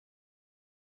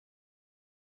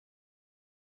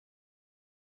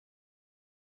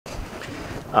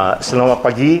Selamat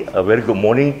pagi, a very good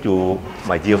morning to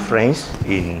my dear friends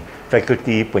in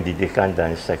Faculty Pendidikan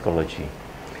dan Psikologi.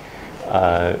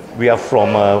 We are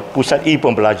from Pusat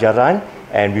e-Pembelajaran,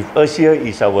 and with us here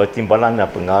is our Timbalan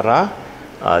Pengarah,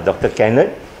 Dr.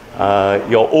 Kenneth,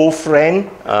 your old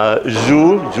friend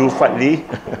Zul Fadli,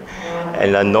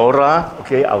 and Nora,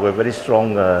 okay, our very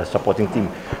strong supporting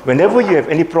team. Whenever you have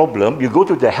any problem, you go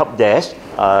to the help desk.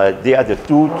 They are the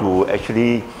two to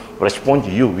actually respond to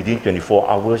you within 24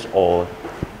 hours or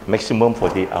maximum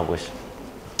 48 hours.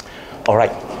 All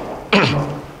right.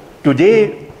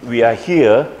 Today, we are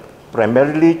here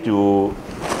primarily to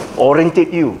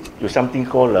orientate you to something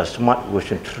called Smart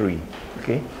version 3,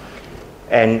 okay?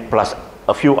 And plus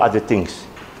a few other things.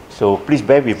 So please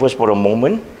bear with us for a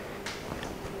moment.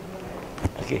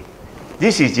 Okay.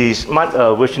 This is the Smart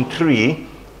version 3,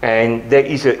 and there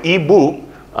is an e-book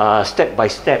step by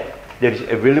step that is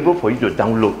available for you to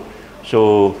download.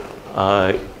 So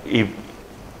if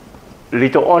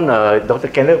later on Dr.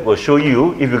 Kenneth will show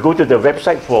you, if you go to the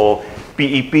website for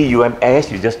PEP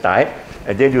UMS, you just type,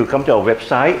 and then you come to our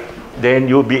website, then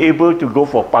you'll be able to go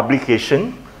for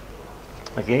publication,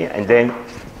 okay, and then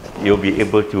you'll be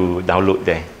able to download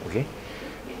there, okay.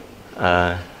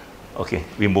 Okay,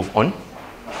 we move on.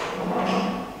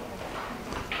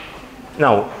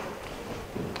 Now,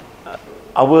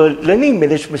 our learning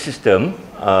management system,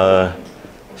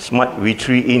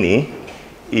 SmartV3 ini,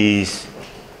 is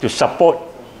to support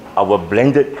our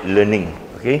blended learning,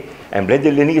 okay? And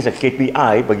blended learning is a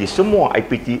KPI bagi semua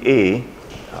IPTA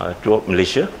throughout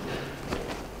Malaysia.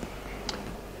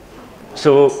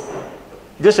 So,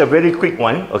 just a very quick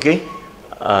one, okay?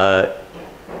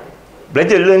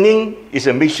 Blended learning is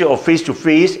a mixture of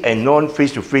face-to-face and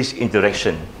non-face-to-face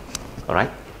interaction. All right?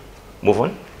 Move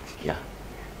on. Yeah.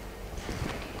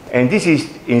 And this is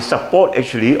in support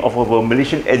actually of our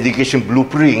Malaysian education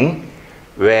blueprint,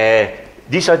 where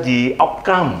these are the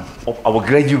outcome of our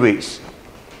graduates.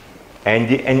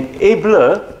 And the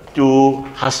enabler to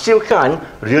hasilkan,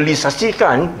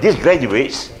 realisasikan these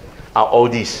graduates are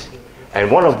all these. And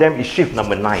one of them is shift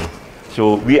number 9.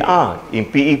 So we are, in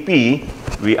PEP,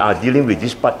 we are dealing with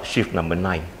this part, shift number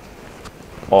 9,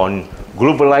 on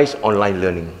globalized online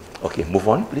learning. Okay, move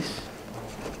on, please.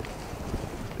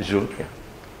 Zoom, yeah.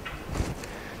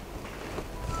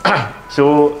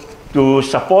 So, to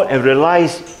support and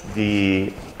realize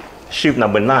the shift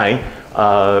number 9,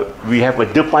 we have a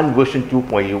Depan version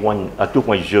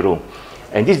 2.0.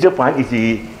 And this Depan is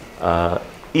the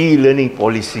e-learning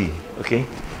policy, okay?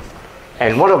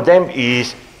 And one of them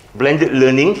is blended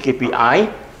learning,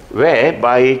 KPI, where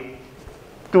by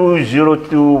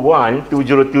 2021,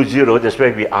 2020, that's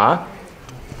where we are,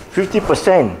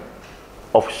 50%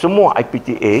 of semua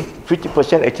IPTA,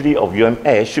 50% actually of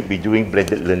UMS should be doing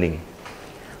blended learning.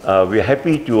 We are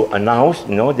happy to announce,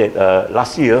 that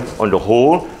last year, on the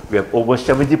whole, we have over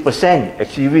 70%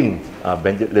 achieving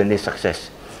blended learning success.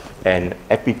 And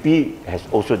FPP has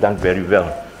also done very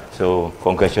well. So,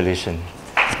 congratulations.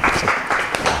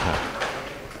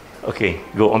 Okay,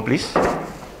 go on, please.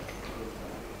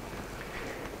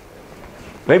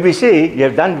 When we say you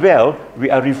have done well, we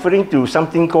are referring to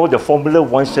something called the Formula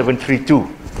 1732.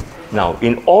 Now,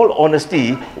 in all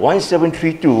honesty,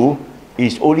 1732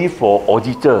 is only for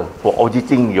auditor, for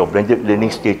auditing your blended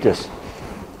learning status.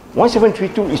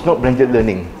 1732 is not blended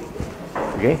learning.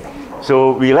 Okay?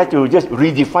 So, we like to just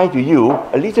redefine to you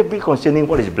a little bit concerning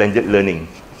what is blended learning.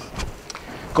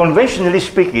 Conventionally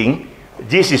speaking,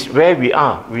 this is where we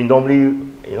are. We normally,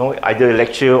 either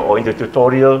lecture or in the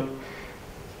tutorial,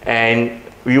 and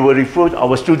we will refer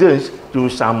our students to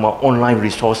some online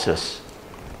resources.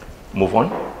 Move on.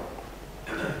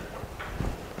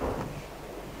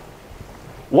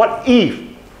 What if,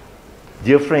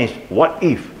 dear friends, what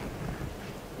if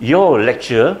your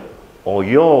lecture or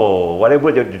your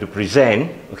whatever that you present,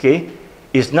 okay,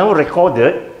 is now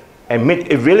recorded and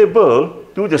made available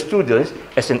to the students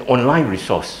as an online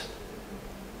resource?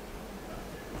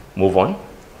 Move on.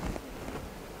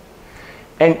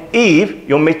 And if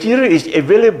your material is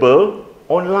available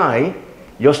online,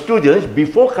 your students,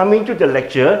 before coming to the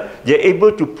lecture, they're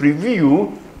able to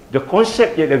preview the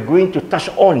concept that they're going to touch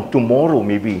on tomorrow,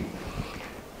 maybe.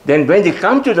 Then when they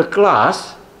come to the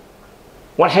class,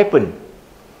 what happened?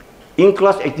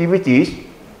 In-class activities,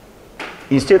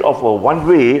 instead of a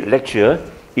one-way lecture,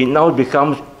 it now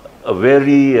becomes a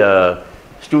very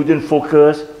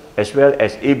student-focused, as well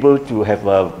as able to have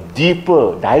a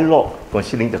deeper dialogue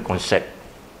concerning the concept.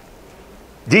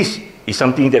 This is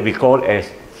something that we call as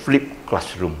flipped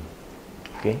classroom.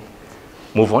 Okay,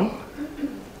 move on.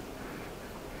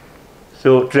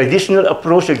 So traditional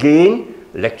approach again,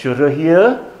 lecturer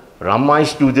here, ramai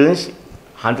students,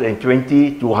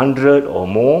 120, 200 or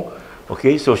more.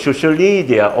 Okay, so socially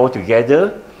they are all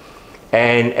together.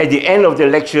 And at the end of the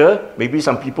lecture, maybe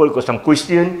some people got some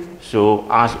question, so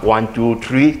ask 1, 2,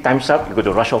 3, time's up, you got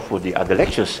to rush off for the other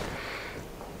lectures.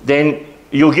 Then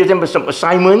you give them some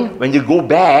assignment. When they go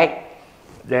back,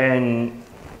 then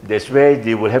that's where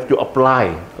they will have to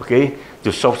apply, okay,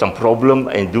 to solve some problem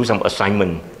and do some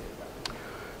assignment,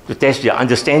 to test their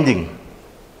understanding.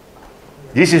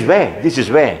 This is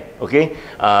where, okay,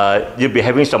 they'll be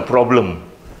having some problem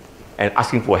and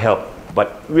asking for help.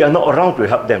 But we are not around to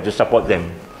help them, to support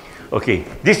them. Okay,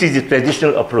 this is the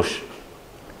traditional approach.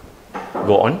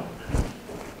 Go on.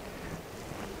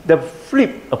 The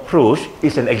flip approach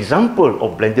is an example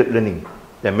of blended learning.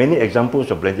 There are many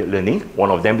examples of blended learning.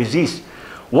 One of them is this.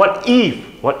 What if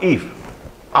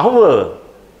our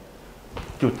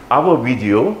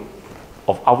video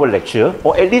of our lecture,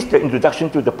 or at least the introduction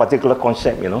to the particular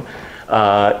concept,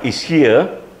 is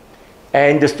here,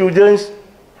 and the students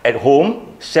at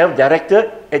home,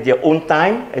 self-directed, at their own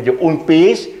time, at their own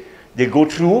pace, they go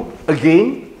through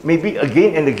again, maybe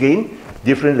again and again,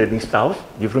 different learning styles,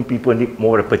 different people need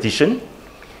more repetition.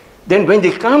 Then when they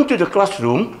come to the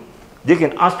classroom, they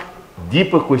can ask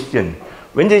deeper questions.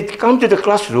 When they come to the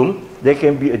classroom, there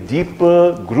can be a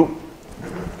deeper group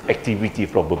activity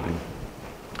probably.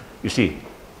 You see,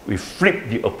 we flip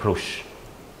the approach.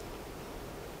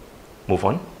 Move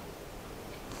on.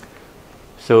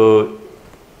 So,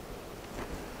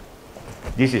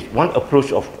 this is one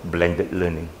approach of blended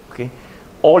learning. Okay?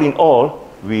 All in all,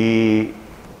 we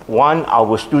want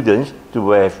our students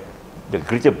to have the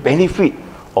greater benefit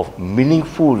of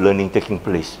meaningful learning taking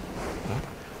place.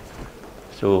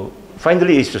 So,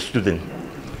 finally, it's the student.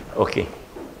 Okay,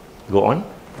 go on.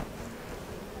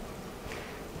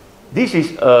 This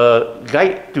is a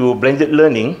guide to blended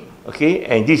learning, okay,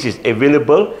 and this is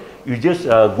available. You just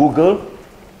Google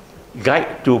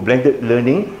Guide to Blended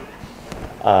Learning.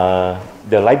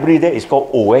 The library there is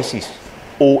called Oasis,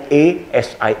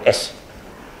 O-A-S-I-S,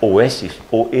 Oasis,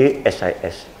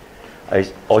 O-A-S-I-S.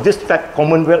 Or just type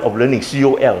Commonwealth of Learning,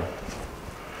 C-O-L,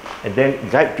 and then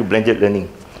Guide to Blended Learning.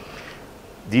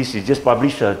 This is just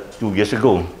published 2 years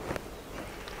ago.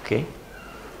 Okay.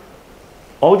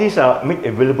 All these are made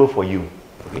available for you.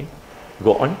 Okay.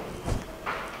 Go on.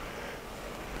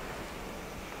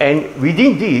 And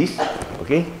within this,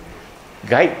 okay,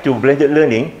 Guide to Blended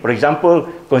Learning, for example,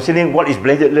 considering what is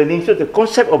blended learning, so the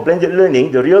concept of blended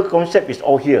learning, the real concept is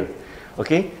all here.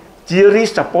 Okay. Theory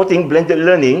supporting blended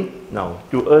learning. Now,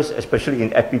 to us, especially in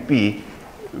FPP,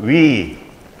 we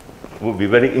would be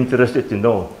very interested to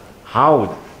know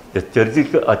how the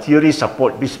theoretical theory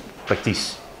support this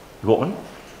practice. Go on.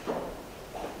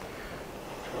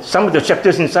 Some of the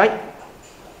chapters inside,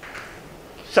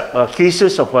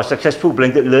 cases of successful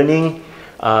blended learning,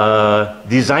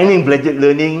 designing blended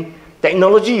learning,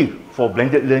 technology for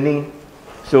blended learning.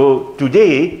 So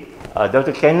today,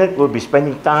 Dr. Kenneth will be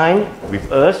spending time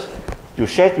with us to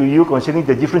share to you concerning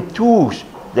the different tools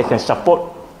that can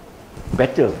support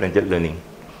better blended learning.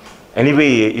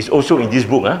 Anyway, it's also in this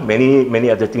book, many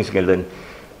other things you can learn.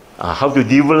 How to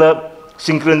develop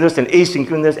synchronous and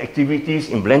asynchronous activities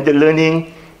in blended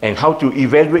learning, and how to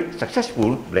evaluate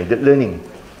successful blended learning.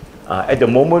 At the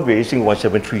moment, we're using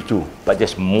 1732, but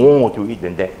there's more to it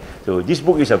than that. So this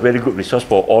book is a very good resource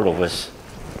for all of us.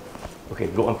 Okay,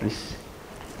 go on, please.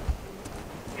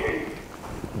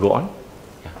 Go on.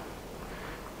 Yeah.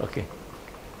 Okay.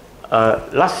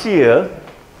 Last year,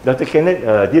 Dr. Kenneth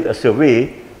did a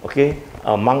survey, okay,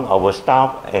 among our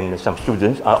staff and some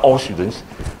students, all students.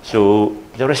 So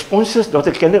the responses,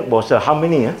 Dr. Kenneth, was how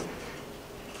many?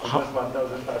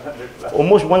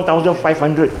 Almost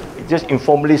 1,500. Just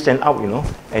informally sent out,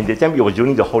 and the time it was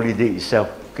during the holiday itself.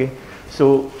 Okay,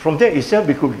 so from that itself,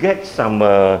 we could get some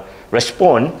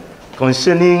response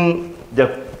concerning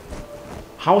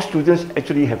how students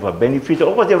actually have a benefit,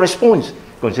 or what their response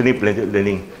concerning blended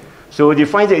learning. So they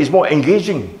find that it's more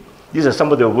engaging. These are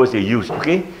some of the words they use.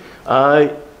 Okay,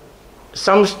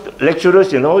 some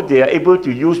lecturers, they are able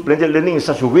to use blended learning in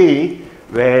such a way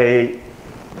where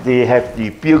they have the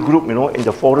peer group, in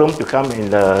the forum to come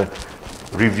and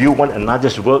review one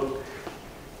another's work.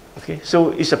 Okay,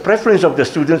 so it's a preference of the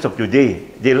students of today.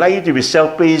 They like it to be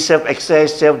self-paced,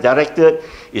 self-accessed, self-directed.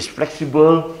 It's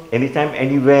flexible, anytime,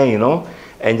 anywhere,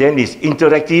 and then it's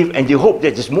interactive, and they hope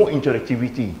that there's more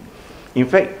interactivity. In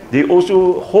fact, they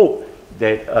also hope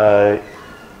that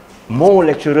more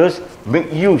lecturers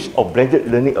make use of blended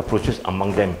learning approaches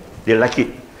among them. They like it.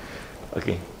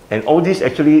 Okay, and all this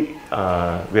actually,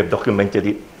 we have documented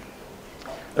it.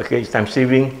 Okay, it's time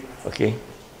saving. Okay,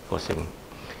 cost saving.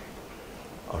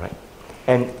 All right.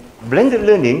 And blended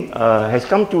learning has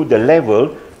come to the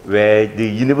level where the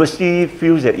university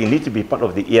feels that it needs to be part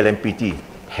of the ELMPT.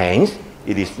 Hence,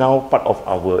 it is now part of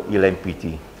our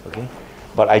ELMPT. Okay?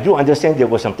 But I do understand there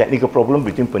was some technical problem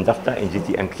between Pendaftar and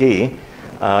GTMK.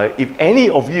 If any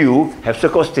of you have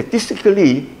so-called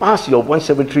statistically passed your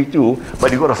 1732,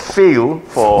 but you got to fail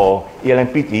for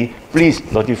ELMPT, please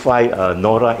notify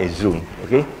Nora and Zoom.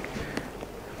 Okay?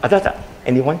 Ada tak?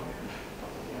 Anyone?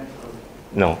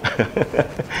 No.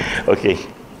 Okay.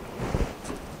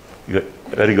 Good.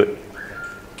 Very good.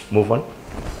 Move on.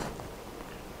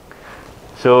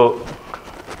 So,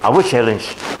 our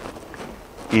challenge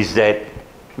is that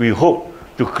we hope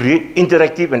to create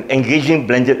interactive and engaging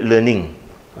blended learning.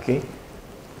 Okay?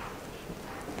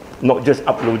 Not just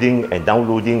uploading and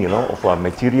downloading, of our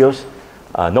materials,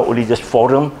 not only just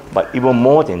forum, but even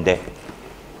more than that.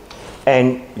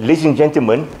 And ladies and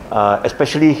gentlemen,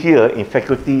 especially here in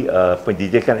Faculty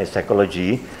Pendidikan and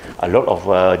Psychology, a lot of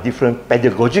different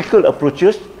pedagogical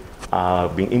approaches are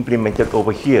being implemented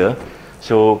over here.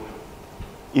 So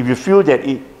if you feel that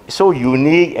it's so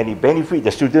unique and it benefits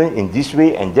the student in this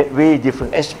way and that way,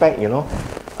 different aspect,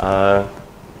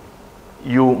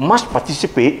 you must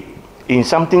participate in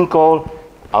something called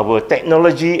our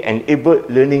Technology-Enabled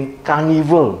Learning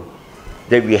Carnival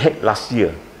that we had last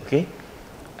year. Okay?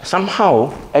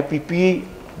 Somehow, FPP,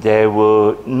 there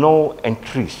were no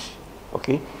entries.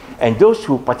 Okay? And those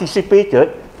who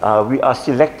participated, we are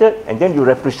selected, and then you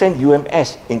represent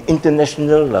UMS in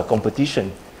international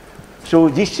competition. So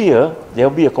this year, there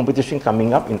will be a competition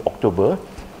coming up in October.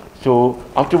 So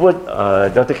afterward,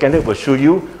 Dr. Kenneth will show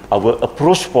you our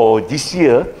approach for this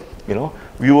year.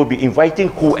 We will be inviting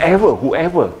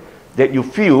whoever that you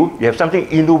feel you have something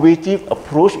innovative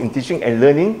approach in teaching and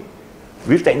learning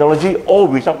with technology or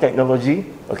without technology,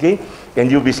 okay?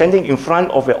 And you'll be sending in front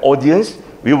of an audience.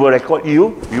 We will record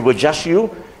you, we will judge you,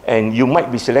 and you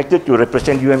might be selected to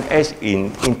represent UMS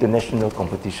in international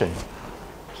competition.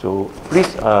 So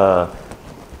please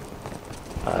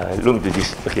look into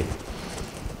this, okay?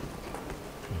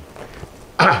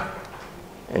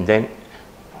 And then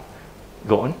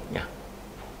go on, yeah.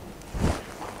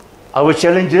 Our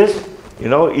challenges,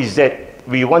 is that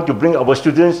we want to bring our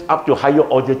students up to higher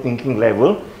order thinking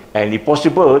level, and if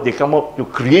possible, they come up to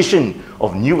creation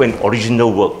of new and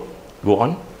original work. Go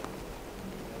on.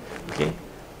 Okay.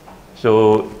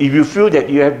 So if you feel that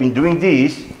you have been doing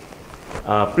this,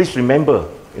 please remember,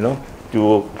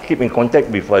 to keep in contact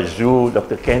with Zhu,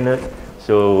 Dr. Kenneth.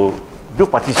 So do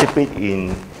participate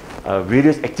in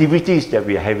various activities that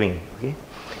we are having. Okay.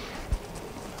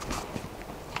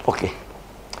 Okay.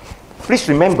 Please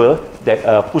remember that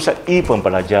Pusat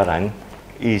e-Pembelajaran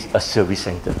is a service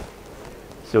center.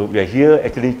 So we are here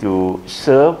actually to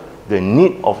serve the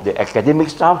need of the academic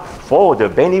staff for the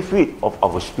benefit of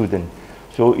our students.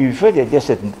 So if you feel that there's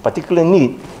a particular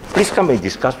need, please come and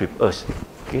discuss with us.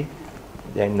 Okay?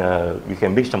 Then we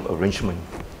can make some arrangement.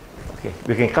 Okay?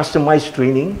 We can customize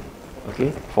training,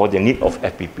 okay, for the need of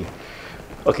FPP.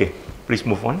 Okay, please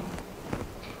move on.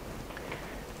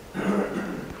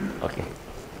 Okay.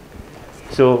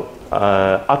 So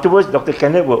afterwards, Dr.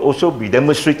 Kenneth will also be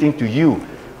demonstrating to you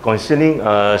concerning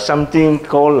something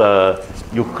called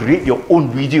you create your own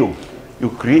video, you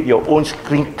create your own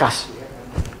screencast.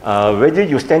 Whether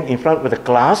you stand in front of the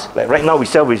class, like right now we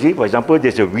share with you, for example,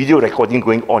 there's a video recording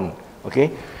going on, okay?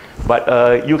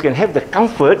 But you can have the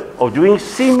comfort of doing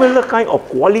similar kind of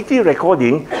quality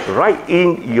recording right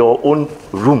in your own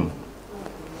room,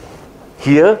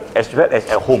 here as well as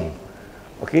at home.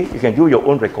 Okay, you can do your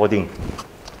own recording.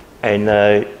 And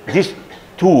this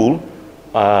tool,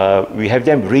 we have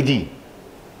them ready.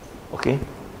 Okay.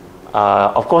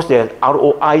 Of course, there's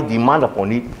ROI demand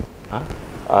upon it.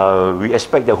 We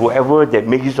expect that whoever that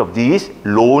makes use of this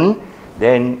loan,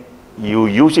 then you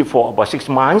use it for about 6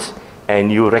 months,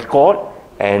 and you record,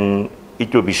 and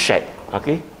it will be shared,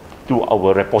 okay, to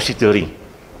our repository.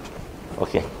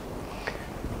 Okay.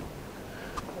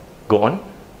 Go on.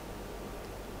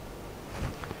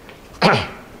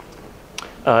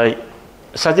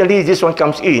 Suddenly this one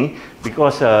comes in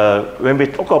because when we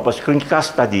talk about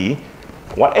screencast study,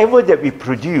 whatever that we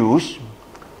produce,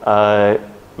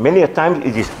 many a times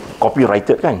it is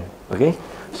copyrighted, kan? Okay?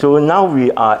 So now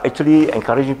we are actually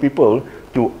encouraging people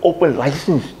to open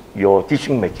license your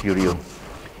teaching material,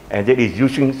 and that is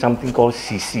using something called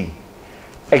CC.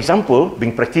 Example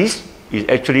being practiced is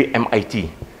actually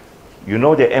MIT. You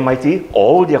know that MIT,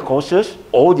 all their courses,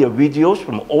 all their videos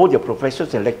from all their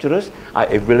professors and lecturers are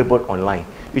available online.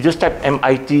 You just type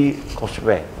MIT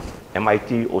courseware,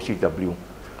 MIT OCW.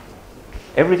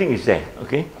 Everything is there,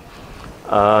 okay?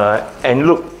 And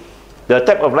look, the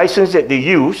type of license that they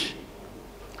use,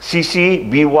 CC,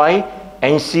 BY,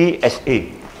 NC, SA.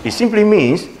 It simply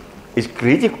means it's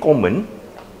Creative Commons.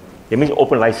 It means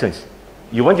open license.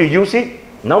 You want to use it,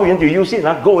 now you want to use it,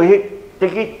 now go ahead,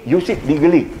 take it, use it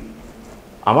legally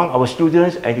among our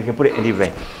students, and you can put it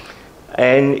anywhere.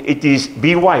 And it is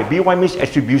BY. BY means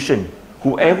attribution.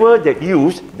 Whoever that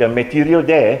use the material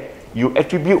there, you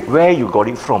attribute where you got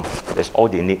it from. That's all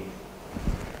they need.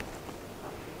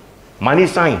 Money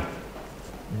sign.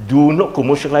 Do not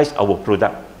commercialize our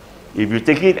product. If you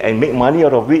take it and make money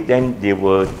out of it, then they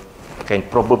can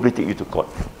probably take you to court.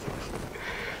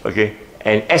 Okay.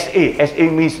 And SA. SA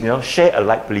means, you know, share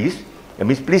alike, please. It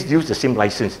means please use the same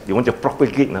license. You want to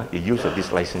propagate the use of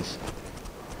this license.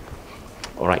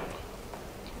 All right.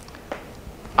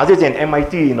 Other than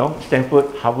MIT, you know,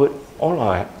 Stanford, Harvard,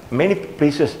 many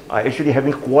places are actually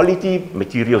having quality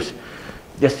materials.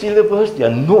 Their syllabus, their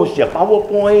notes, their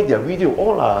PowerPoint, their video,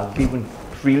 all are given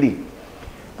freely.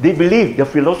 They believe the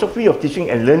philosophy of teaching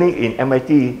and learning in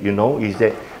MIT, you know, is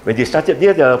that when they started,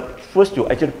 they're the first to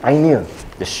actually pioneer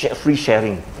the free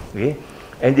sharing. Okay?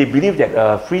 And they believe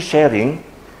that free sharing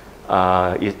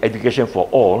is education for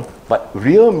all, but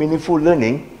real meaningful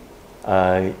learning,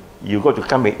 you got to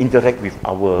come and interact with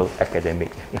our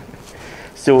academic.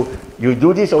 So you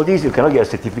do this or this, you cannot get a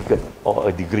certificate or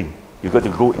a degree. You got to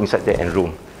go inside there and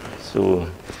enroll. So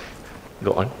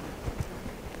go on.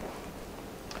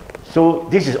 So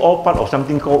this is all part of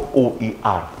something called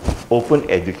OER, Open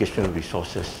Educational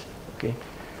Resources. Okay.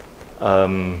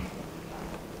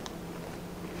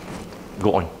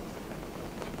 Go on.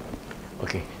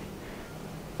 Okay.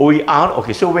 OER,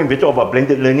 okay, so when we talk about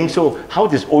blended learning, so how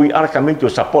does OER come in to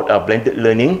support blended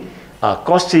learning?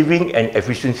 Cost saving and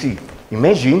efficiency.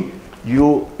 Imagine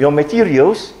your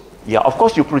materials, yeah, of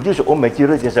course you produce your own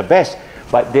material, that's the best,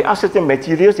 but there are certain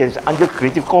materials that is under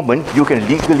Creative Commons, you can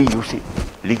legally use it,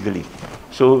 legally.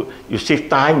 So you save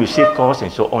time, you save cost,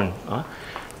 and so on.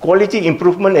 Quality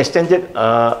improvement and standard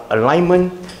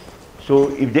alignment. So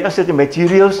if there are certain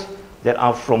materials that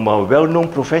are from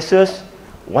well-known professors,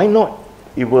 why not?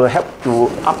 It will help to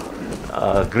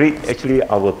upgrade actually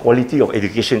our quality of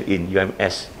education in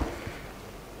UMS.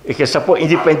 It can support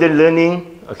independent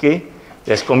learning, okay?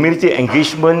 There's community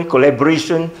engagement,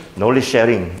 collaboration, knowledge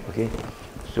sharing, okay?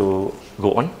 So,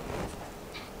 go on.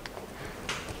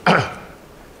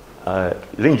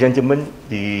 Ladies and gentlemen,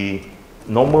 the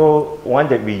normal one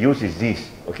that we use is this,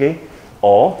 okay?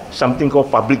 Or something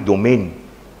called public domain.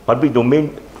 Public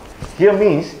domain here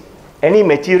means any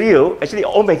material, actually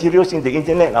all materials in the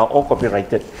internet are all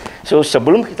copyrighted. So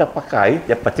sebelum kita pakai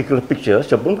that particular picture,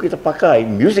 sebelum kita pakai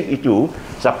music itu,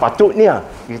 sepatutnya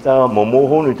kita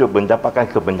memohon untuk mendapatkan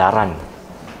kebenaran.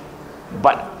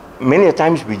 But many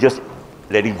times we just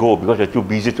let it go because we're too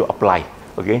busy to apply.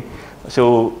 Okay,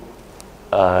 so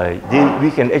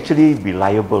we can actually be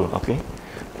liable. Okay,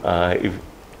 if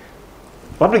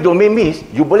public domain means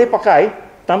you boleh pakai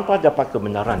tanpa dapat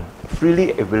kebenaran,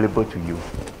 freely available to you.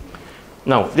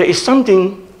 Now, there is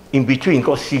something in between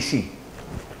called CC,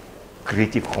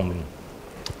 Creative Commons.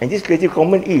 And this Creative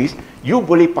Commons is, you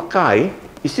boleh pakai,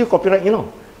 it's still copyright, you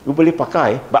know. You boleh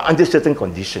pakai, but under certain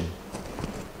conditions.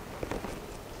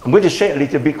 I'm going to share a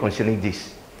little bit concerning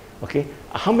this. Okay?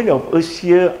 How many of us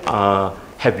here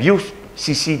have used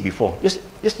CC before? Just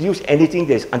use anything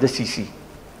that is under CC.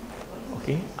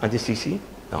 Okay? Under CC?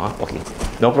 No, okay.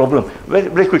 No problem.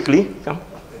 Very quickly, come.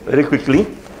 Very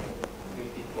quickly.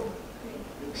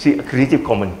 See, Creative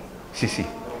Commons, CC.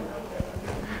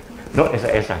 Not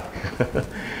SI.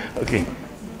 Okay.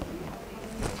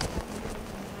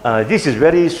 This is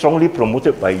very strongly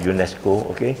promoted by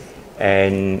UNESCO, okay?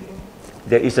 And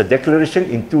there is a declaration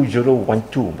in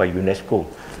 2012 by UNESCO.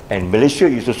 And Malaysia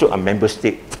is also a member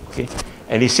state, okay?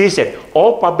 And it says that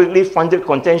all publicly funded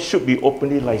content should be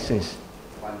openly licensed.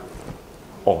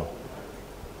 All.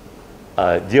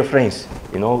 Dear friends,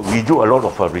 you know, we do a lot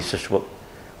of research work.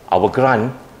 Our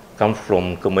grant come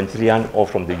from Kementerian or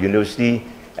from the university,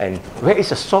 and where is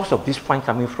the source of this fund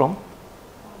coming from?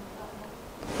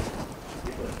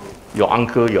 Your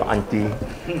uncle, your auntie,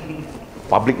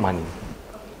 public money.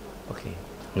 Okay.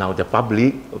 Now the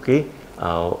public, okay,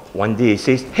 one day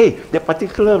says, hey, that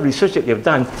particular research that you've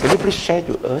done, can you please share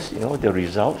to us, you know, the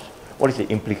results? What is the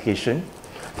implication?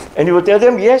 And you will tell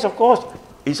them, yes, of course,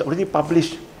 it's already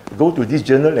published. Go to this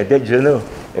journal and that journal.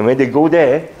 And when they go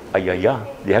there,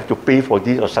 they have to pay for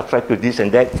this or subscribe to this and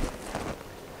that.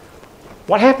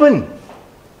 What happened?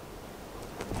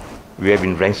 We have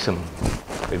been ransomed.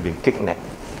 We've been kidnapped.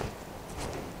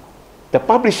 The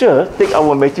publisher take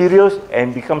our materials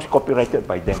and becomes copyrighted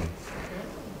by them.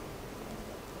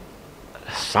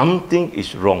 Something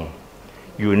is wrong.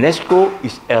 UNESCO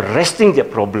is arresting the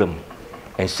problem.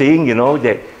 and saying, you know,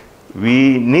 that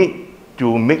we need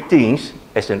to make things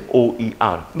as an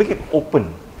OER, make it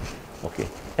open, okay,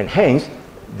 and hence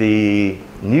the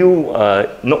new,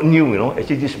 not new, you know,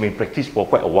 actually this has been practiced for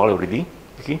quite a while already,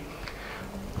 okay.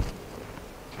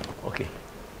 Okay,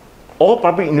 all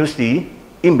public university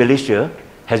in Malaysia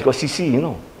has got CC, you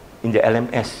know, in the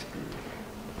LMS,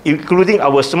 including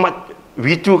our Smart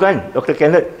V3 kan, Dr.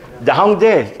 Kenneth, down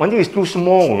there, one thing is too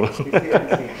small.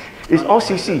 It's all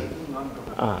CC.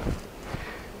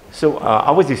 So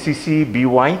ours is CC,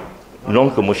 BY,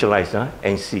 non-commercialized,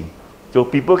 NC. So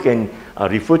people can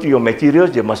refer to your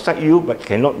materials, they must cite you, but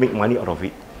cannot make money out of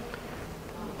it.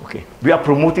 Okay, we are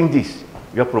promoting this.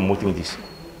 We are promoting this.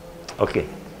 Okay,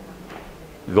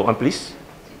 go on please.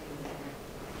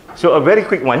 So a very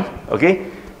quick one, okay.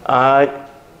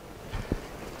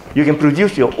 You can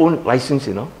produce your own license,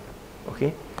 you know,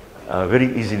 okay,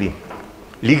 very easily,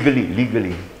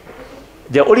 legally.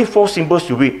 There are only 4 symbols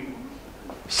to it.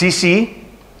 CC,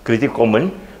 Creative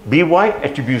Commons, BY,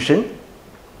 Attribution,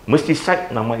 mesti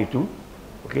cite nama itu,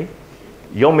 okay.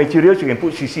 Your materials, you can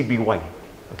put CC BY,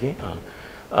 okay.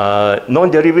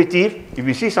 Non-derivative, if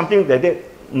you see something like that,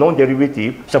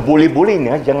 non-derivative,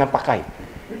 seboleh-bolehnya jangan pakai,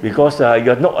 because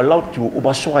you are not allowed to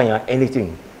ubah suai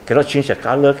anything. Cannot change the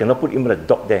color, cannot put even a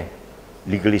dot there,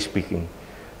 legally speaking.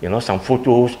 You know, some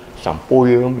photos, some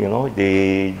poem, you know,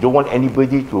 they don't want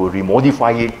anybody to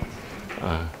remodify it.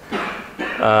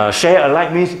 Share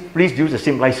alike means please use the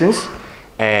same license,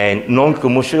 and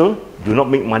non-commercial, do not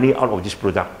make money out of this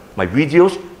product. My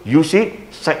videos, use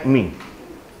it, cite me,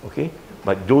 okay,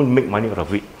 but don't make money out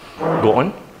of it. Go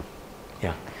on.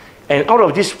 Yeah. And out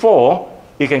of these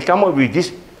 4, you can come up with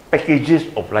these packages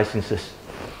of licenses.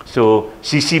 So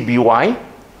CCBY,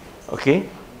 okay,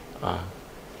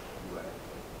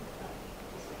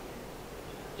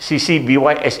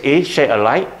 CCBYSA, share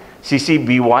alike,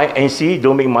 CCBYNC,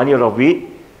 don't make money out of it.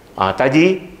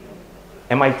 Tadi,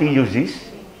 MIT use this,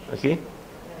 okay.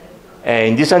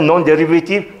 And this one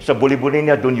non-derivative, so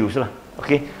boleh-bolehnya don't use lah,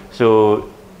 okay. So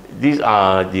these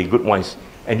are the good ones.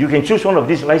 And you can choose one of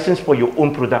these license for your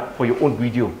own product, for your own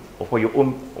video, or for your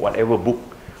own whatever book.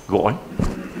 Go on.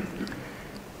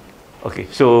 Okay,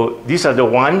 so these are the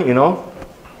one, you know.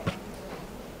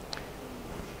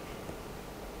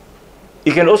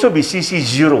 It can also be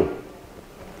CC0.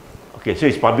 Okay, so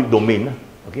it's public domain,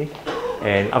 okay.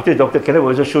 And after Dr. Kenneth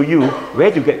will also show you where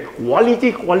to get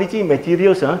quality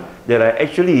materials that are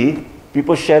actually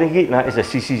people sharing it as a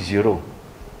CC0.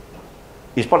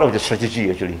 It's part of the strategy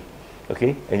actually,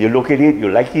 okay. And you look at it, you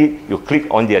like it, you click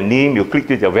on their name, you click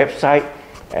to their website,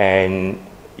 and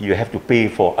you have to pay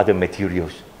for other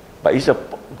materials. But it's a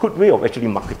good way of actually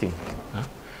marketing.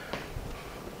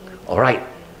 All right.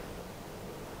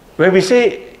 When we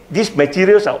say these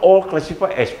materials are all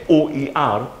classified as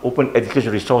OER, Open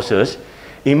Education Resources,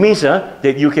 it means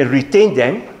that you can retain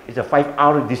them. It's a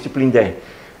 5R discipline there.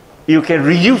 You can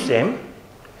reuse them.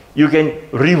 You can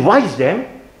revise them.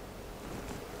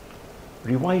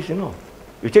 Revise, you know.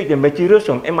 You take the materials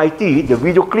from MIT, the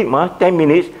video clip, 10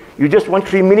 minutes, you just want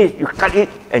 3 minutes, you cut it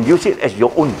and use it as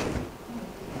your own.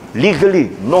 Legally,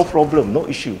 no problem, no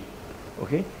issue,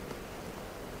 okay?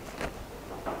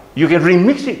 You can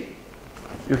remix it.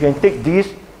 You can take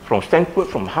this from Stanford,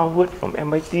 from Harvard, from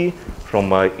MIT,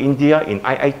 from India, in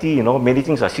IIT, you know, many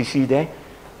things are CC there.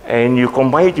 And you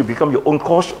combine it to become your own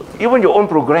course, even your own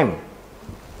program.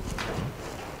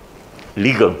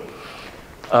 Legal.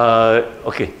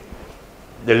 Okay.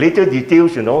 The later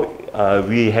details, you know,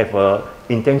 we have an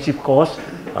intensive course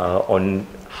on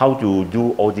how to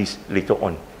do all this later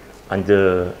on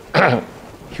under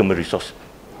human resource.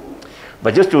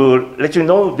 But just to let you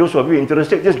know, those of you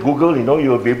interested, just Google, you know,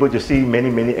 you will be able to see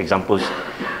many examples.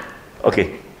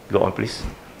 Okay, go on please.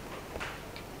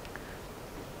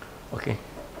 Okay.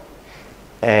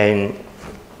 And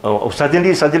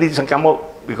suddenly this can come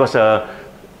out because,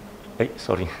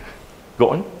 sorry. Go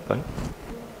on.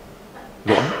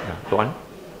 Go on.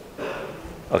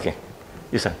 Okay,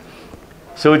 this one.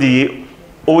 So the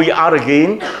OER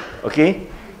again, okay,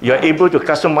 you are able to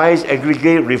customize,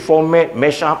 aggregate, reformat,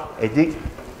 mash up, edit.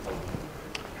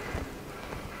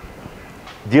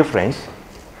 Dear friends,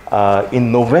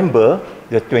 in November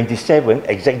the 27th,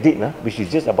 exact date, which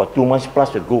is just about 2 months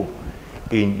plus ago,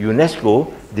 in UNESCO,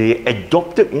 they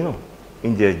adopted, you know,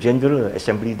 in the General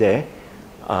Assembly there,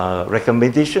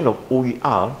 recommendation of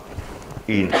OER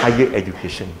in higher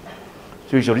education.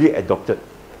 So it's already adopted.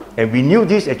 And we knew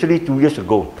this actually 2 years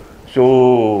ago.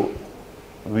 So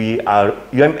we are,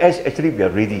 UMS actually we are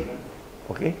ready,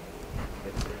 okay?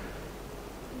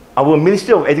 Our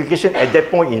Minister of Education at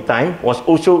that point in time was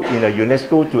also in a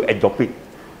UNESCO to adopt it.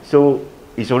 So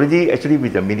It's already actually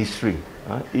with the ministry.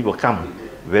 It will come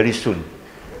very soon.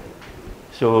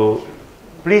 So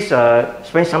please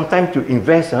spend some time to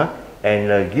invest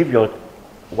and give your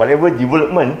whatever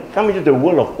development, come into the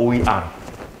world of OER,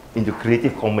 into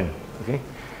Creative Commons. Okay.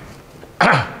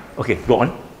 Okay, go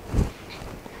on.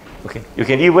 Okay, you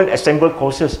can even assemble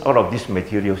courses out of these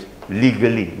materials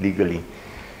legally.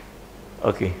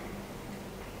 Okay,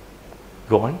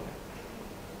 go on.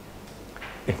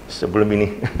 Sebelum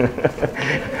ini.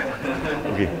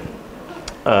 Okay.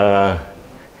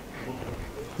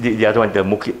 The other one, the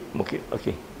mukit.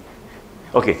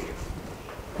 Okay.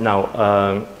 Now,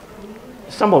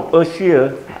 some of us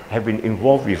here have been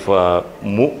involved with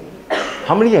MOOC.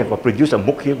 How many have produced a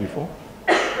MOOC here before?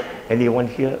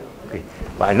 Anyone here? Okay.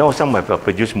 But I know some have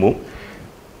produced MOOC.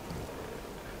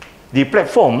 The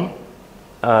platform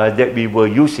that we were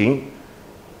using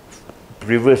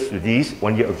previous to this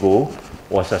 1 year ago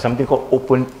was something called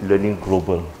Open Learning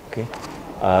Global. Okay.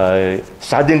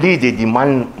 Suddenly they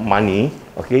demand money,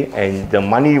 okay, and the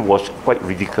money was quite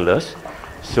ridiculous.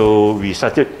 So we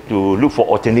started to look for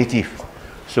alternative.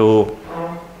 So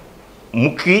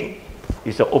Mookit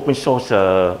is an open source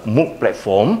MOOC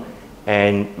platform,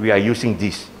 and we are using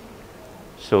this.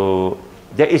 So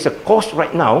there is a course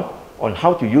right now on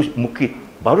how to use Mookit.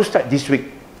 Baru start this week.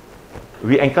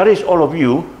 We encourage all of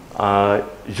you,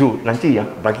 Zul, nanti ya,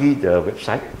 bagi the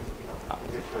website.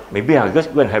 Maybe I'll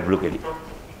just go and have a look at it.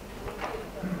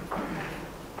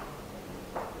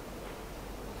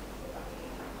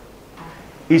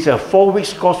 It's a 4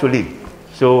 weeks course only.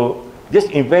 So just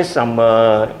invest some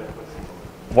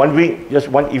 1 week, just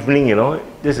one evening, you know,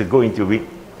 just to go into it.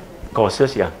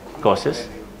 Courses, yeah, courses.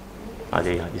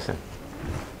 There you are, this one.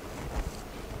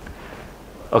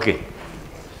 Okay,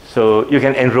 so you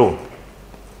can enroll.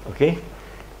 Okay,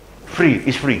 free,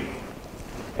 it's free.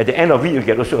 At the end of it, you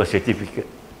get also a certificate.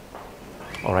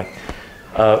 All right.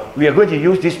 We are going to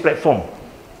use this platform.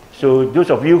 So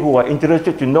those of you who are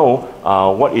interested to know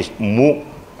what is MOOC,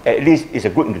 at least it's a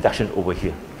good introduction over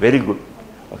here. Very good.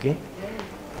 Okay.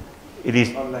 It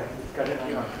is online.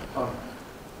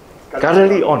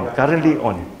 Currently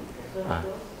on.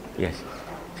 Yes.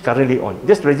 Currently on.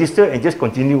 Just register and just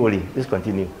continue only. Just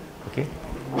continue. Okay.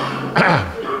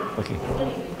 Okay.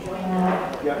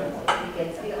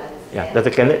 Yeah, Dr.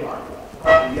 Kenneth.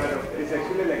 Yeah, it's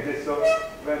actually like this. So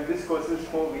when this course is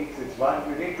 4 weeks, it's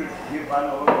you need to give 1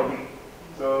 hour per week.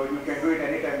 So you can do it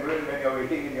anytime, when you're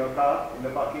waiting in your car, in the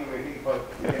parking, waiting for,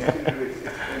 you can actually do it.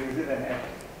 It's an app.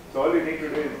 So all you need to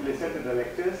do is listen to the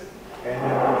lectures and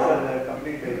answer the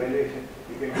complete evaluation.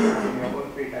 You can do it in your own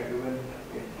free time, even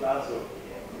in class, or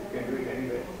you can do it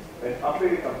anywhere. But after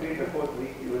you complete the 4th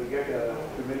week, you will get a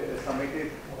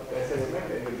summative assessment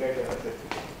and you will get a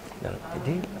certificate.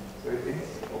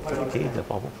 Okay, the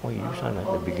PowerPoint you used at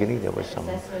the beginning, there was some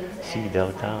C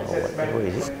delta or whatever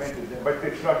is it? But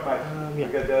it's not much.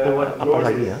 Because the apa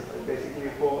lagi ya? Basically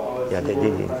 4 hours. Yeah, they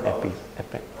did in Epic.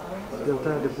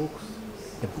 Delta, the books.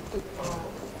 The book.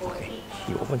 Okay,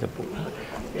 you open the book.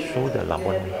 Show the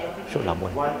Labuan. Show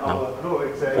Labuan. Now,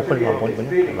 open Labuan.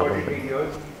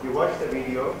 Videos. You watch the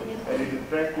video and it will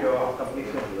track your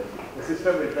completion. The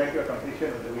system will track your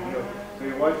completion of the video. So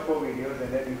you watch 4 videos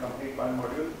and then you complete 1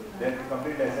 module, then you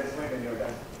complete the assessment and you're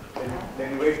done.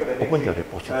 Then you wait for the next. Open the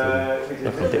repository.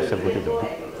 The context of the book.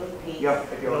 Yeah,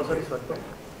 at your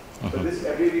So this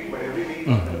every week,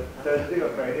 on Thursday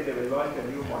or Friday, they will launch a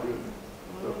new module.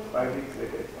 So 5 weeks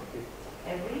later, it's complete.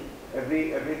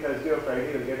 Every Thursday or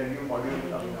Friday, you'll get a new module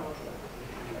coming out.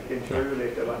 I can show you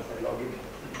later once I log in.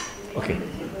 Okay.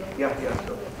 Yeah.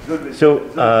 So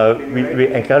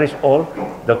we encourage all,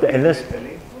 Dr. Ennis,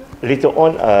 later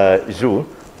on, Zul,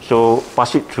 so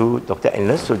pass it through Dr.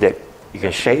 Ennis so that you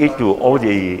can share it to all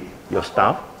your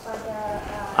staff.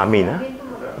 Amin,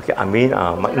 okay, Amin,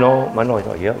 Mano is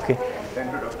not here, okay.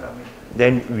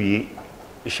 Then we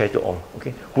share to all,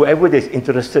 okay. Whoever is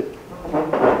interested.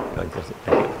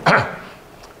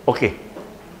 Okay.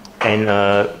 And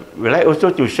we'd like also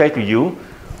to share to you,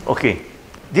 okay,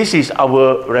 this is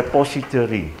our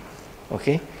repository,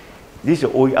 okay. This is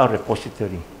the OER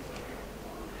repository.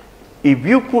 If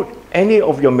you put any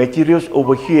of your materials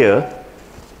over here,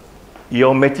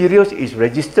 your materials is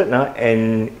registered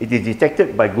and it is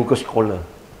detected by Google Scholar.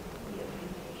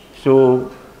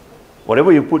 So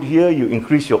whatever you put here, you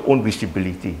increase your own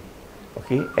visibility,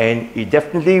 okay? And it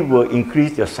definitely will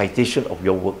increase the citation of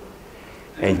your work.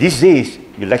 And these days,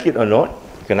 you like it or not,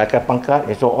 kenakan pangkat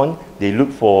and so on, they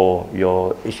look for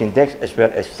your H-index as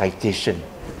well as citation.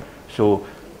 So,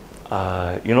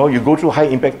 you know, you go through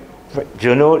high impact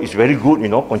journal, it's very good, you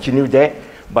know, continue that.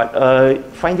 But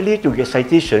finally, to get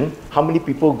citation, how many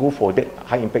people go for that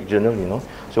high impact journal, you know?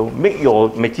 So make your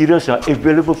materials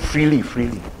available freely.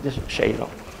 Just share it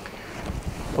out.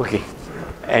 Okay.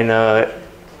 And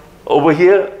over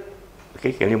here,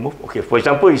 okay, can you move? Okay, for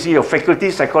example, you see your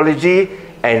faculty, psychology,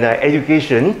 and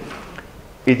education,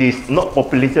 it is not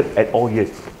populated at all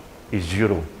yet. It's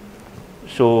 0.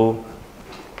 So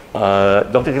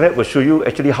Dr. Kenneth will show you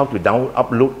actually how to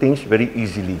upload things very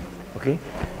easily. Okay,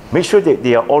 make sure that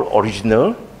they are all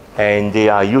original and they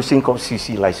are using called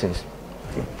CC license.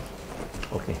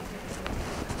 Okay.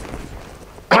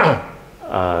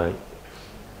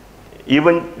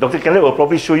 Even Dr. Kenneth will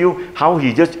probably show you how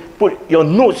he just put your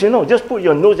notes, you know, just put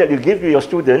your notes that you give to your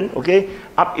student, okay,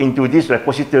 up into this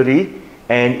repository,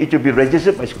 and it will be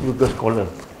registered by Google Scholar.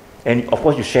 And of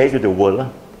course, you share it to the world.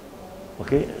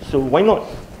 Okay, so why not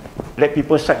let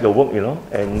people cite your work, you know,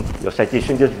 and your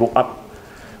citation just go up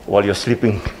while you're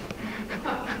sleeping.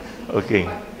 Okay.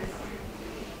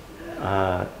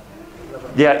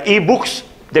 There are e-books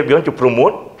that we want to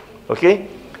promote. Okay.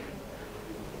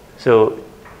 So,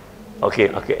 okay,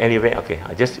 anyway, okay,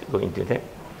 I'll just go into that.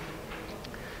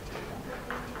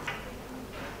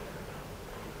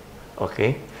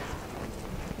 Okay.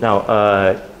 Now,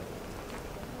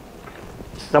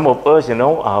 some of us, you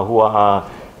know, who are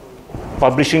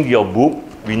publishing your book,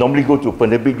 we normally go to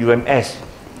Penerbit UMS.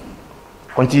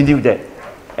 Continue that.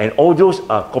 And all those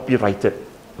are copyrighted.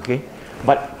 Okay.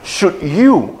 But should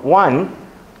you want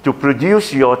to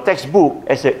produce your textbook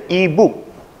as an e-book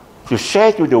to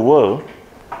share to the world,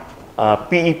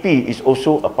 PEP is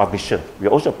also a publisher. We are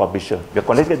also a publisher. We are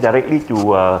connected directly to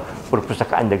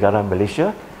Perpustakaan Negara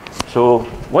Malaysia. So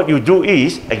what you do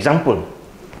is, example,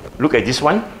 look at this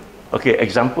one. Okay,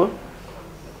 example.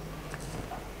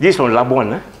 This from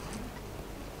Labuan.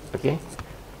 Okay.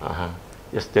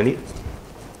 Just turn it.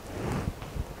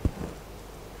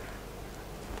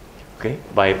 Okay,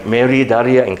 by Mary,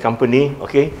 Daria and Company.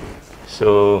 Okay,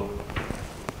 so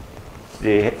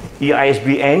the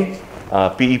EISBN,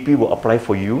 PEP will apply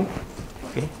for you.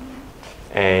 Okay,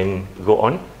 and go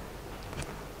on.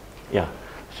 Yeah,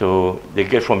 so they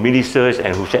get from ministers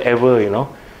and whosoever, you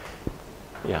know.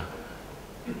 Yeah.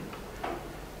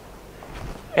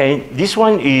 And this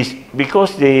one is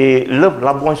because they love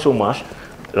Labuan so much,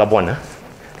 Labuan,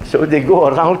 so they go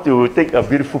around to take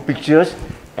beautiful pictures.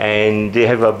 And they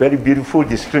have a very beautiful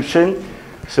description.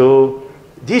 So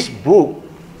this book,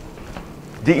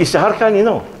 diisyharkan, you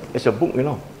know, it's a book, you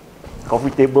know,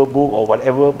 coffee table book or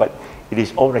whatever, but it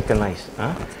is all recognized.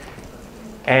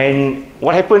 And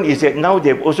what happened is that now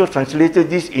they've also translated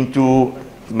this into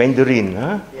Mandarin.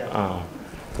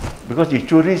 Because the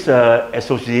Tourist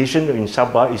Association in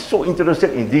Sabah is so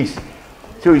interested in this.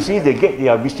 So you see, they get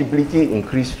their visibility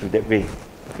increased through that way.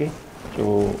 Okay,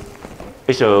 so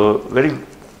it's a very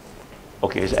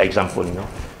okay, as an example, you know.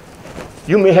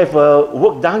 You may have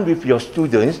work done with your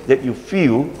students that you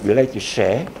feel you like to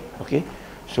share, okay.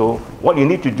 So what you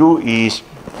need to do is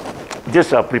just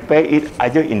prepare it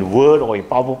either in Word or in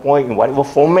PowerPoint, in whatever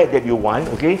format that you want,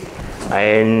 okay.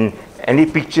 And any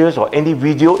pictures or any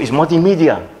video is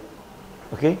multimedia,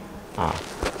 okay.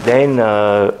 Then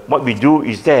what we do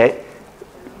is that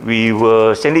we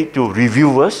will send it to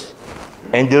reviewers,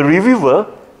 and the reviewer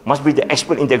must be the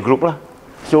expert in that group lah.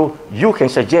 So you can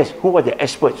suggest who are the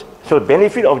experts. So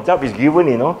benefit of doubt is given,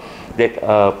 you know, that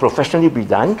professionally be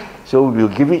done. So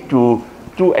we'll give it to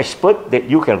 2 experts that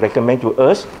you can recommend to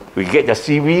us. We get the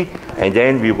CV and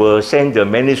then we will send the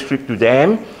manuscript to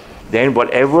them. Then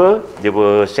whatever, they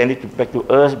will send it back to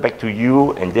us, back to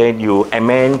you, and then you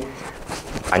amend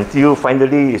until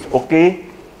finally it's okay.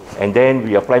 And then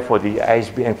we apply for the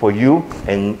ISBN for you,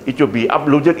 and it will be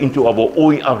uploaded into our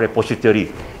OER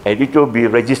repository, and it will be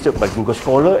registered by Google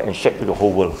Scholar and shared to the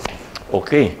whole world.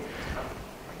 Okay.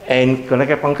 And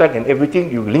kenaikan pangkat and everything,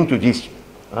 you link to this.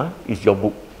 Is your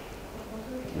book.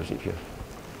 Use it here.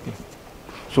 Okay.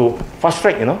 So fast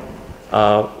track, you know,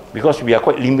 because we are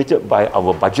quite limited by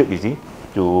our budget, you see,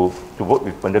 to work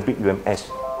with Penerbit UMS.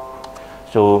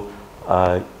 So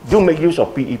do make use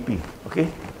of PEP. Okay.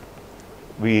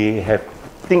 We have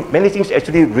many things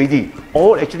actually ready.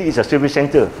 All actually is a service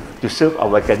center to serve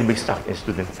our academic staff and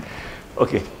students.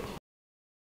 Okay.